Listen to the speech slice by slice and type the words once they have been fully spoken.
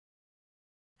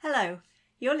Hello,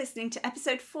 you're listening to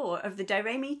episode 4 of the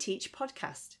Do-Re-Mi Teach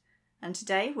podcast, and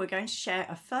today we're going to share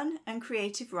a fun and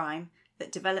creative rhyme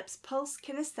that develops pulse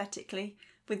kinesthetically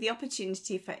with the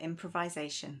opportunity for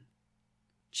improvisation.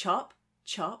 Chop,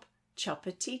 chop,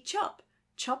 choppity chop,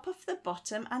 chop off the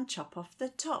bottom and chop off the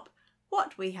top.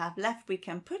 What we have left we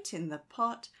can put in the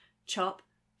pot, chop,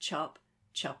 chop,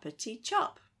 choppity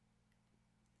chop.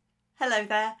 Hello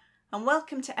there, and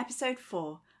welcome to episode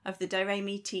 4 of the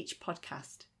Do-Re-Mi Teach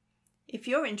podcast. If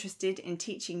you're interested in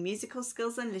teaching musical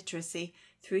skills and literacy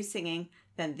through singing,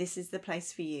 then this is the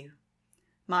place for you.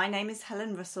 My name is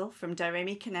Helen Russell from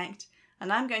Do-Re-Mi Connect,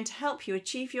 and I'm going to help you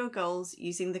achieve your goals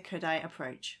using the Kodály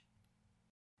approach.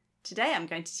 Today I'm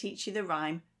going to teach you the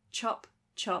rhyme chop,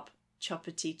 chop,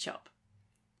 choppity chop.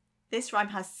 This rhyme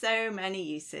has so many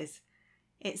uses.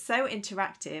 It's so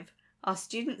interactive, our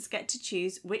students get to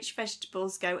choose which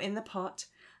vegetables go in the pot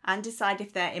and decide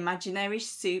if their imaginary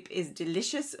soup is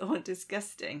delicious or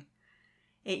disgusting.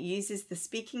 It uses the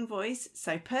speaking voice,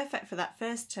 so perfect for that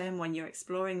first term when you're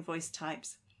exploring voice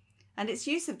types. And its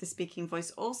use of the speaking voice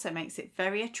also makes it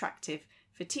very attractive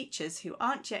for teachers who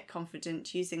aren't yet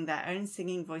confident using their own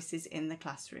singing voices in the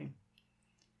classroom.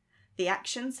 The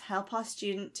actions help our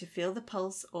student to feel the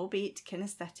pulse or beat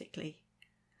kinesthetically.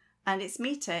 And its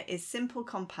metre is simple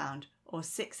compound, or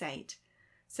 6/8.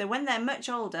 So when they're much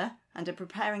older and are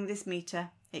preparing this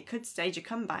metre, it could stage a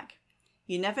comeback.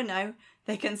 You never know,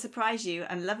 they can surprise you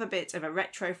and love a bit of a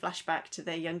retro flashback to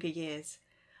their younger years.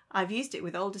 I've used it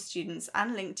with older students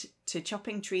and linked to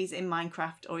chopping trees in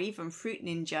Minecraft or even Fruit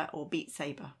Ninja or Beat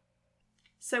Saber.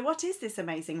 So what is this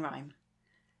amazing rhyme?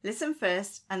 Listen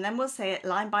first and then we'll say it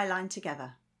line by line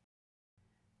together.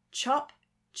 Chop,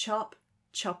 chop,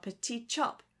 choppity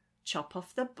chop, chop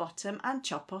off the bottom and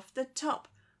chop off the top.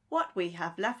 What we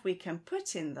have left we can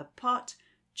put in the pot,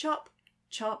 chop,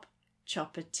 chop,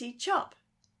 choppity chop.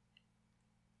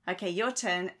 Okay, your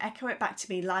turn. Echo it back to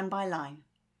me line by line.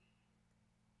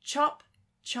 Chop,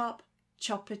 chop,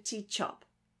 choppity chop.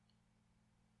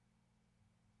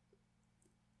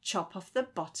 Chop off the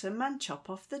bottom and chop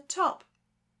off the top.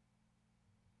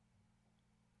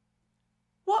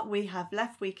 What we have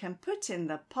left we can put in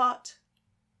the pot.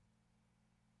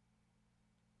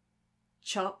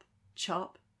 Chop,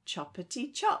 chop,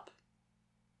 choppity chop.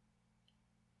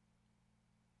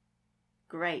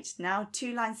 Great, now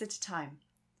 2 lines at a time.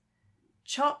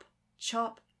 Chop,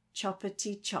 chop,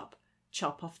 choppity chop.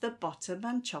 Chop off the bottom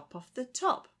and chop off the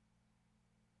top.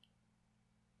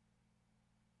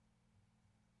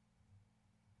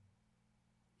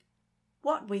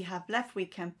 What we have left we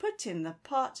can put in the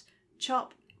pot.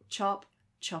 Chop, chop,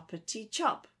 choppity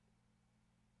chop.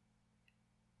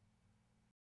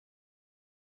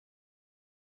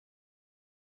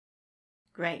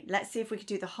 Great, let's see if we can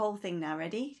do the whole thing now.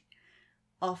 Ready?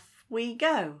 Off we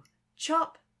go.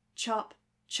 Chop, chop,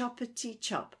 choppity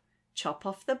chop. Chop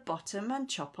off the bottom and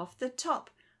chop off the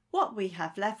top. What we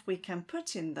have left we can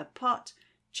put in the pot.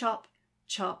 Chop,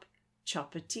 chop,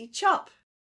 choppity chop.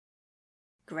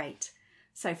 Great.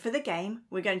 So for the game,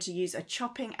 we're going to use a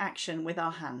chopping action with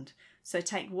our hand. So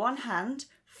take one hand,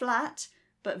 flat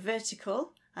but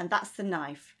vertical, and that's the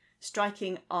knife,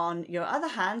 striking on your other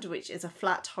hand, which is a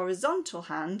flat horizontal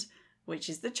hand, which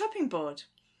is the chopping board.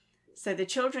 So the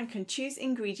children can choose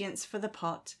ingredients for the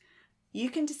pot. You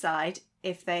can decide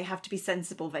if they have to be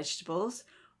sensible vegetables,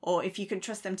 or if you can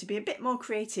trust them to be a bit more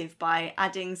creative by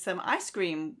adding some ice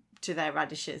cream to their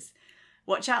radishes.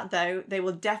 Watch out though, they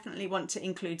will definitely want to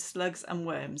include slugs and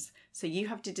worms, so you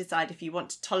have to decide if you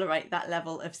want to tolerate that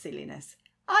level of silliness.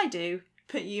 I do,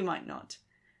 but you might not.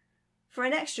 For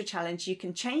an extra challenge, you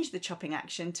can change the chopping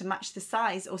action to match the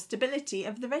size or stability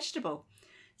of the vegetable.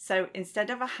 So instead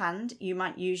of a hand, you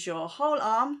might use your whole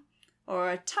arm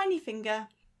or a tiny finger,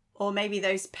 or maybe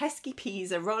those pesky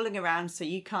peas are rolling around so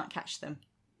you can't catch them.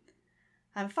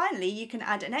 And finally, you can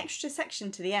add an extra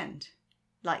section to the end,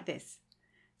 like this.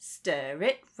 Stir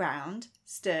it round,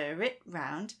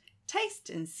 taste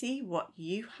and see what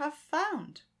you have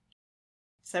found.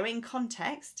 So in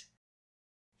context,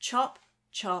 chop,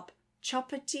 chop,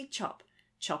 choppity chop,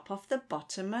 chop off the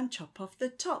bottom and chop off the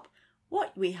top.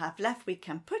 What we have left we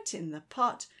can put in the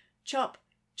pot. Chop,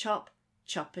 chop,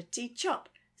 choppity chop.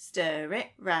 Stir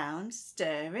it round,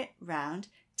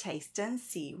 taste and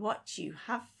see what you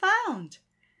have found.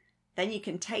 Then you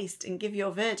can taste and give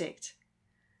your verdict.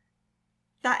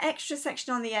 That extra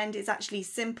section on the end is actually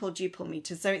simple duple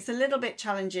metre, so it's a little bit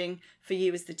challenging for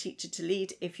you as the teacher to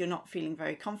lead if you're not feeling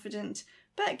very confident,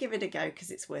 but give it a go because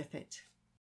it's worth it.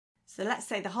 So let's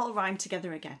say the whole rhyme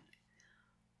together again.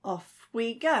 Off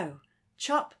we go.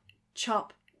 Chop,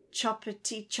 chop,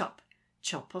 choppity chop.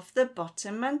 Chop off the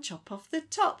bottom and chop off the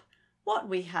top. What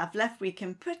we have left we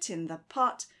can put in the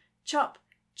pot. Chop,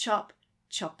 chop,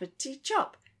 choppity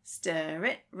chop. Stir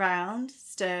it round,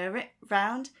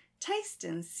 taste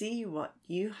and see what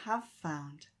you have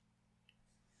found.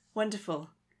 Wonderful.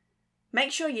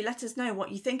 Make sure you let us know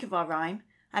what you think of our rhyme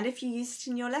and if you use it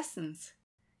in your lessons.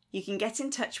 You can get in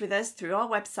touch with us through our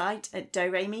website at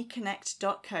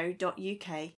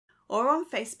doremiconnect.co.uk or on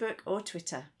Facebook or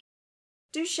Twitter.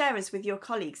 Do share us with your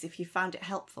colleagues if you found it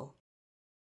helpful.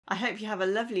 I hope you have a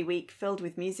lovely week filled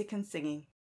with music and singing,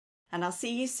 and I'll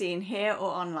see you soon here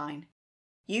or online.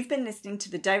 You've been listening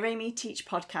to the DoReMi Teach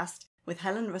podcast with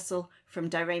Helen Russell from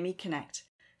DoReMi Connect,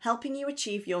 helping you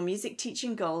achieve your music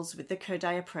teaching goals with the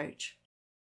Kodály approach.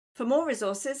 For more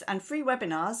resources and free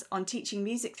webinars on teaching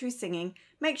music through singing,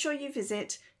 make sure you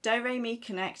visit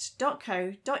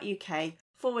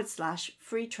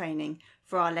doremiconnect.co.uk/free training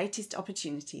for our latest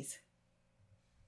opportunities.